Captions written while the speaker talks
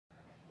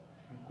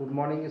Good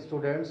morning,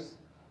 students.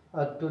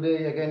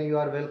 Today again you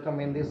are welcome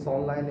in this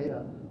online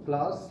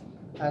class,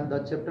 and the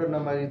chapter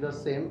number is the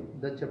same.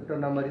 The chapter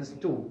number is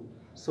 2.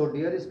 So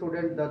dear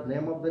student, the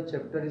name of the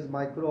chapter is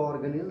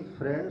Microorganism,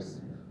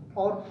 Friends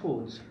or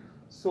Foods.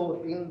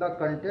 So in the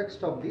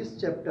context of this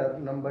chapter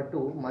number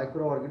 2,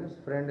 Microorganisms,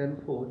 Friend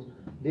and Foods,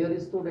 dear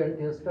student,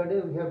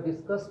 yesterday we have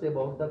discussed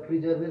about the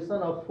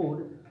preservation of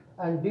food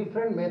and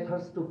different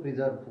methods to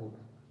preserve food.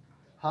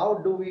 How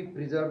do we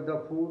preserve the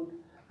food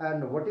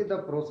and what is the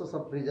process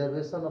of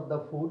preservation of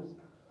the foods?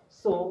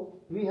 So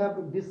we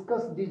have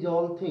discussed these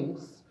all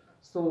things.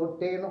 So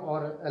 10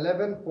 or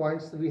 11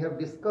 points we have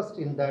discussed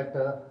in that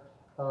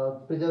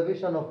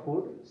preservation of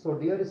food. So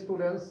dear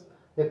students,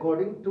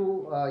 according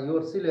to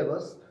your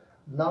syllabus,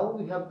 now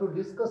we have to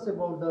discuss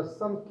about the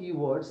some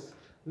keywords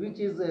which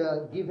is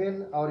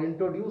given or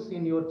introduced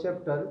in your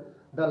chapter,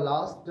 the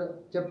last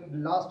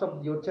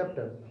of your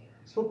chapter.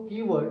 So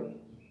keyword,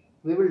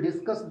 we will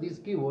discuss these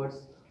keywords.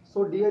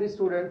 So dear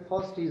student,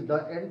 first is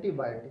the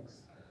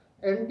antibiotics.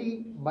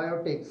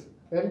 Antibiotics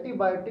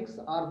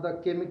are the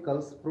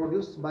chemicals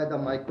produced by the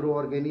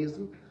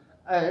microorganism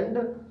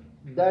and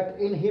that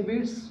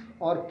inhibits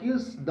or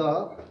kills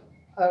the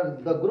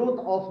growth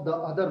of the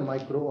other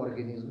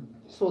microorganism.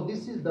 So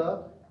this is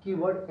the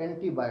keyword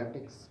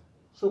antibiotics.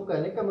 So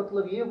कहने का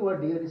मतलब ये हुआ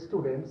dear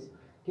students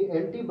कि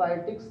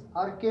antibiotics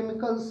are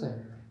chemicals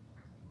हैं,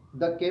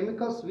 the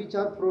chemicals which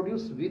are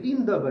produced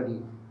within the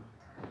body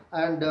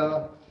and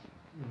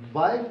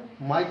by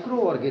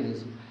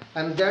microorganism,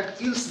 and that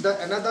kills the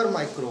another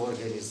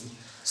microorganism.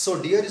 So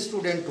dear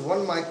student,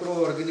 one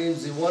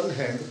microorganism in one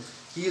hand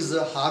is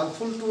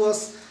harmful to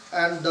us,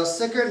 and the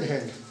second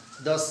hand,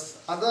 the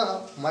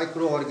other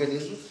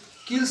microorganism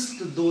kills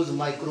those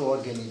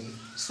microorganisms.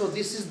 So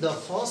this is the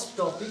first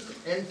topic,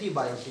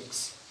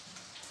 antibiotics.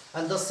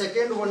 And the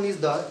second one is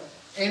the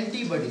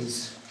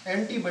antibodies.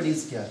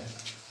 Antibodies क्या है?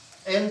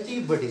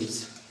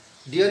 Antibodies.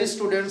 Dear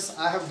students,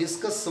 I have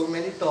discussed so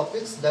many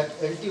topics that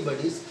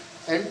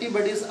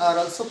antibodies are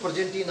also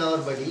present in our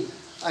body.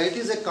 It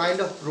is a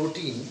kind of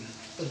protein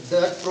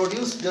that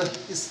produces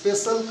a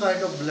special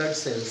kind of blood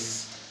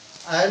cells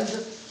and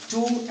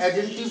to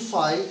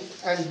identify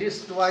and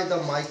destroy the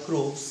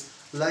microbes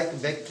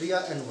like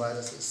bacteria and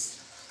viruses.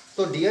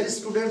 So dear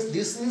students,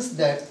 this means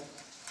that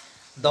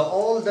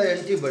all the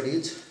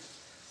antibodies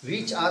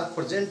which are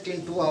present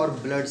into our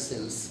blood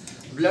cells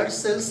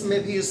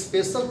में भी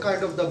special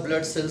kind of the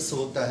blood cells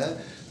होता है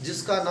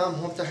जिसका नाम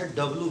होता है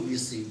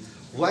WBC,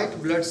 white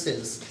blood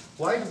cells.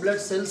 White blood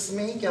cells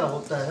में ही क्या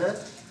होता है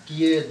कि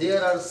ये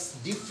there are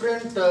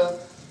different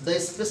the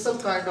special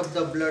kind of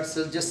the blood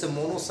cell, जैसे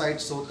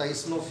मोनोसाइट्स होता है,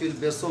 स्नोफिल,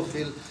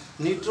 बेसोफिल,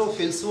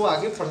 न्यूट्रोफिल्स, वो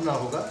आगे पढ़ना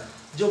होगा,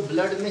 जो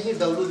ब्लड में ही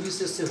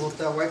WBC से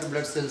होता है, वाइट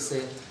ब्लड सेल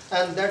से.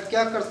 एंड दैट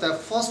क्या करता है,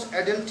 first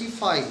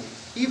identify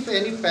if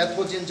any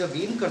pathogen, जब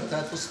इन करता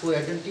है तो उसको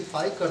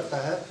आइडेंटिफाई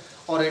करता है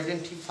और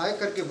आइडेंटिफाई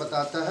करके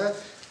बताता है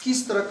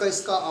किस तरह का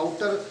इसका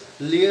आउटर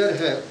लेयर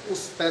है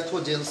उस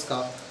पैथोजेंस का,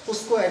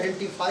 उसको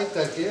आइडेंटिफाई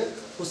करके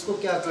उसको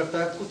क्या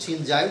करता है, कुछ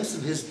एंजाइम्स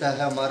भेजता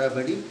है हमारा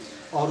बॉडी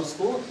और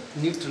उसको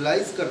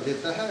न्यूट्रलाइज कर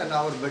देता है and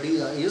our body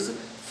is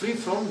free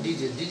from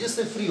disease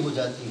से फ्री हो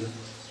जाती है.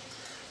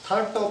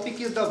 Third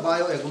topic is the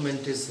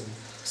बायोएगुमेंटेशन.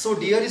 So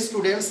dear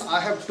students, I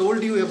have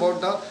told you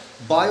about the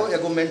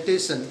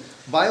bioaugmentation.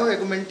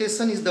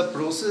 Bioaugmentation is the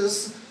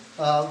process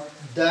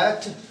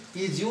that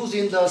is used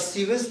in the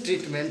sewage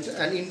treatment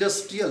and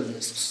industrial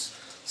wastes.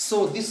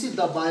 So this is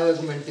the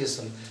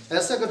bioaugmentation.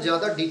 ऐसे अगर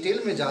ज़्यादा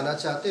detail में जाना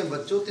चाहते हैं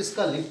बच्चों तो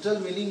इसका लिटरल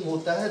मीनिंग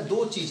होता है,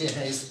 दो चीज़ें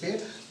हैं इस पे,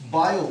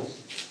 बायो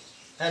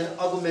एंड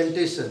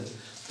ऑगमेंटेशन.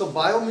 तो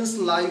बायो मीन्स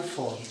लाइफ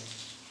फॉर्म,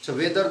 तो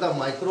वेदर द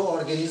माइक्रो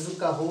ऑर्गेनिज्म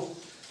का हो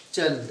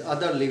चाहे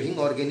अदर लिविंग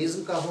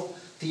ऑर्गेनिज्म का हो.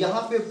 तो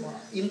यहाँ पे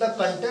in the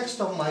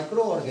context of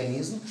micro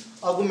organism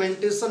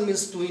augmentation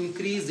means to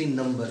increase in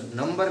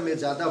number में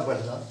ज़्यादा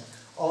बढ़ना,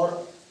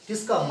 और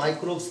किसका,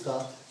 माइक्रोब्स का.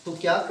 तो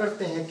क्या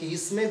करते हैं कि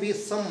इसमें भी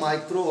सम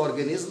micro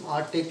organism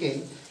are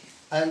taken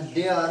and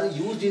they are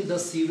use in the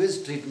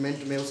sewage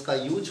treatment में उसका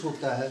यूज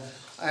होता है,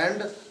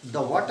 and the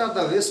what are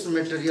the waste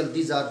material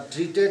these are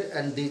treated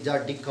and these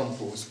are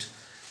decomposed.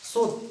 So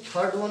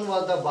third one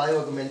was the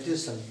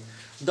बायोऑगमेंटेशन.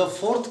 The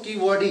fourth की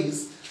word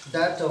is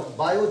that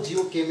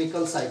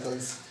biogeochemical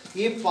cycles,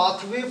 a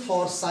pathway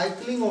for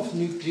cycling of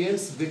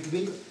nutrients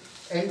between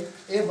an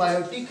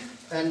abiotic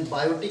and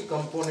biotic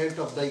component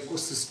of the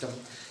ecosystem.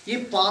 ये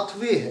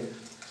pathway है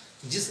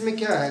जिसमें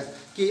क्या है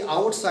कि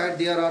outside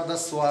there are the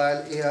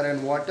soil, air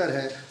and water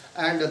है,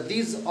 and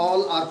these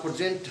all are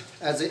present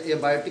as a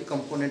abiotic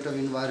component of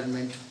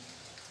environment.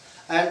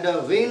 And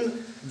when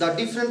the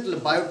different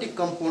biotic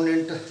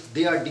component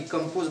they are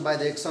decomposed by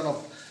the action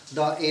of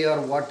the air,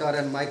 water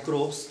and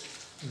microbes,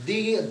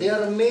 there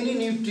are many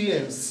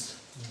nutrients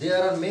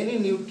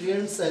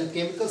and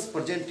chemicals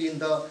present in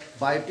the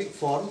biotic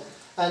form,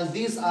 and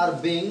these are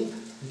being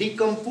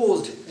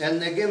decomposed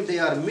and again they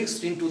are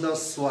mixed into the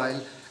soil,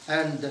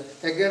 and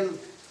again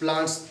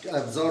plants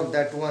absorb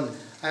that one,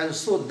 and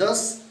so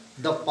thus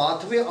the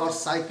pathway or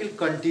cycle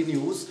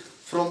continues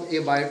from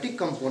abiotic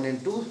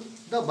component to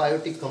the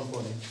biotic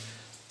component.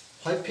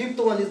 Fifth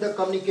one is the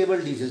communicable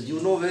disease. You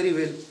know very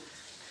well,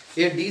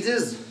 a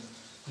disease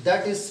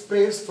that is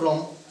spreads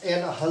from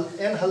an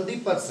unhealthy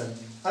person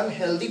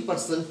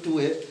to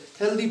a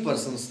healthy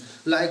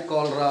persons, like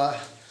cholera,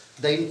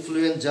 the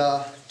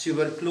influenza,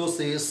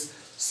 tuberculosis.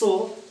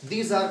 So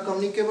these are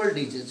communicable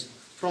disease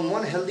from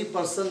one healthy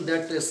person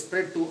that is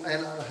spread to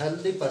an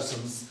unhealthy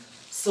persons.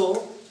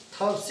 So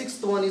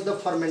sixth one is the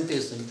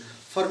fermentation.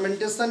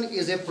 Fermentation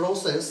is a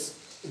process.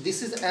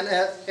 This is an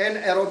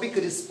anaerobic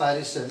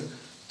respiration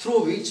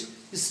through which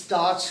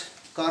starch,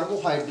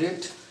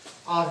 carbohydrate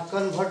are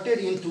converted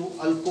into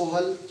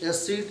alcohol,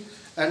 acid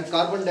and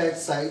carbon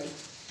dioxide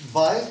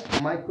by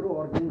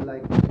microorganisms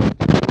like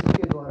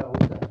इसके द्वारा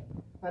होता है.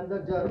 And the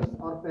germs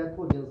or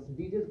pathogens,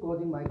 disease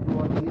causing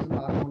microorganisms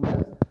are known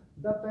as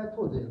the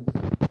pathogens.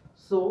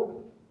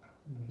 So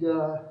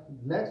the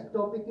next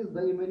topic is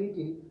the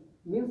immunity,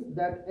 means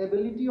that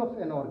ability of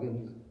an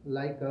organism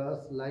like us,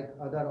 like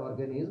other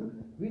organisms,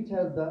 which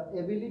has the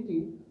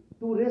ability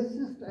to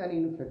resist an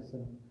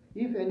infection.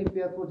 If any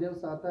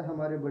pathogens आता है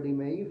हमारे body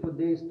में, if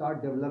they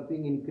start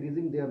developing,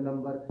 increasing their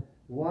number,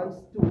 wants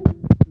to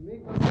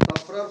make us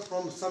suffer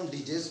from some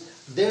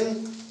disease,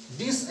 then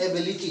this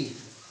ability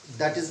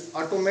that is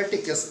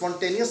automatic,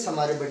 spontaneous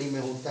हमारे body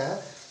में होता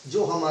है,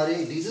 जो हमारे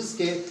disease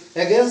के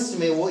against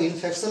में वो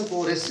infection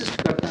को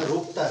resist करता है,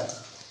 रोकता है.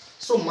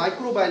 So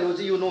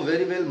microbiology, you know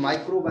very well,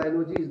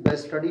 microbiology is the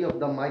study of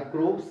the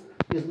microbes,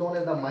 is known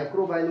as the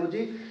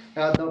microbiology.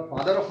 The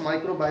father of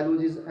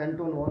microbiology is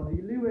Anton von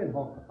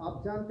Leeuwenhoek.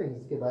 आप जानते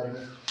हैं इसके बारे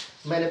में,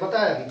 मैंने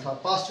बताया भी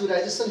था.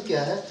 Pasteurization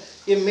क्या है?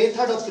 A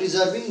method of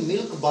preserving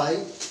milk by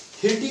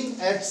heating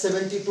at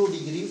 72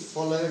 degree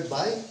followed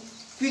by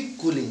quick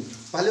cooling.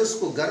 पहले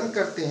उसको गर्म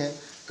करते हैं.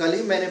 कल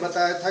ही मैंने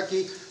बताया था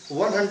कि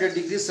 100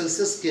 डिग्री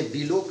सेल्सियस के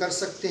बिलो कर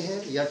सकते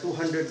हैं या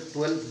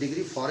 212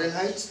 डिग्री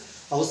फ़ारेनहाइट,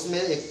 और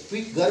उसमें एक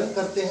क्विक गर्म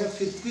करते हैं,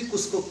 फिर क्विक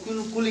उसको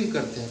कूलिंग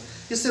करते हैं.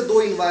 इससे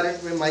दो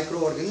इन्वायरमेंट में माइक्रो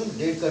ऑर्गेनिज्म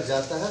डेड कर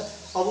जाता है.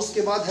 अब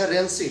उसके बाद है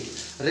रेंसिड.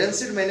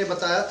 रेंसिड मैंने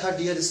बताया था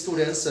डियर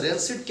स्टूडेंट्स,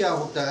 रेंसिड क्या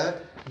होता है?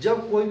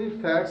 जब कोई भी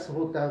फैट्स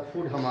होता है,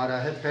 फूड हमारा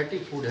है, फैटी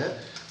फूड है,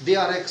 दे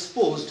आर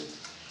एक्सपोज्ड.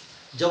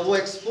 जब वो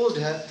एक्सपोज्ड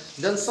है,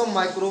 then some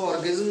micro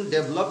organism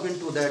develop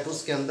into that,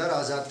 उसके अंदर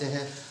आ जाते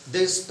हैं.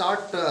 They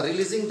start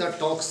releasing the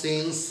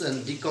toxins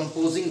and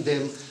decomposing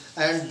them,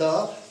 and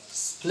the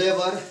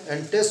flavor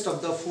and taste of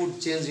the food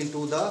change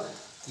into the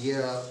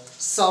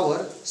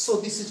sour. So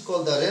this is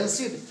called the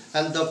rancid,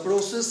 and the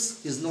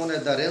process is known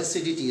as the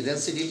rancidity.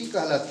 Rancidity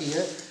कहलाती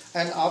है.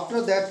 And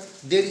after that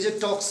there is a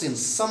toxin.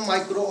 Some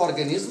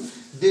microorganisms,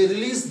 they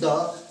release the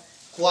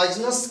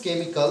poisonous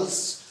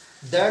chemicals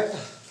that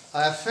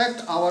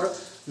affect our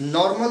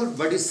normal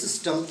body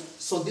system.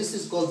 So this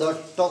is called the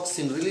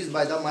toxin released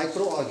by the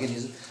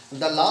microorganism.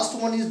 The last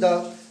one is the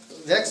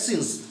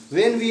vaccines.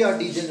 When we are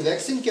disease,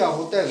 vaccine क्या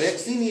होता है?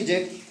 Vaccine is a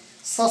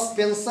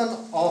suspension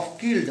of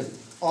killed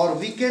or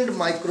weakened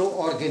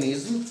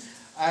microorganism,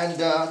 and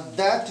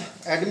that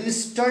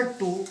administered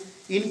to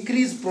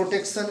increase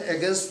protection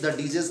against the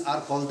disease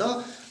are called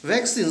the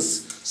vaccines.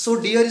 So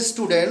dear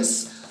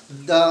students,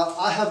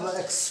 I have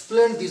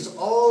explained these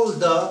all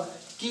the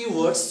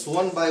keywords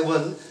one by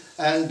one,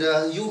 and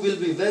you will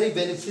be very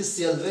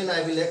beneficial when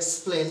I will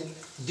explain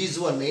this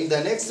one. In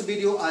the next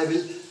video I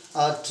will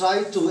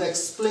try to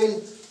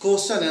explain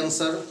question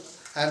answer.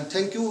 And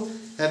thank you.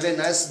 Have a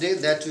nice day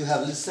that you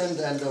have listened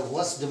and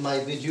watched my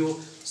video.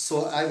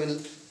 So I will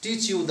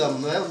teach you the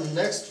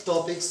next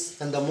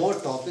topics and the more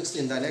topics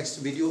in the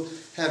next video.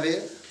 Have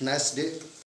a nice day.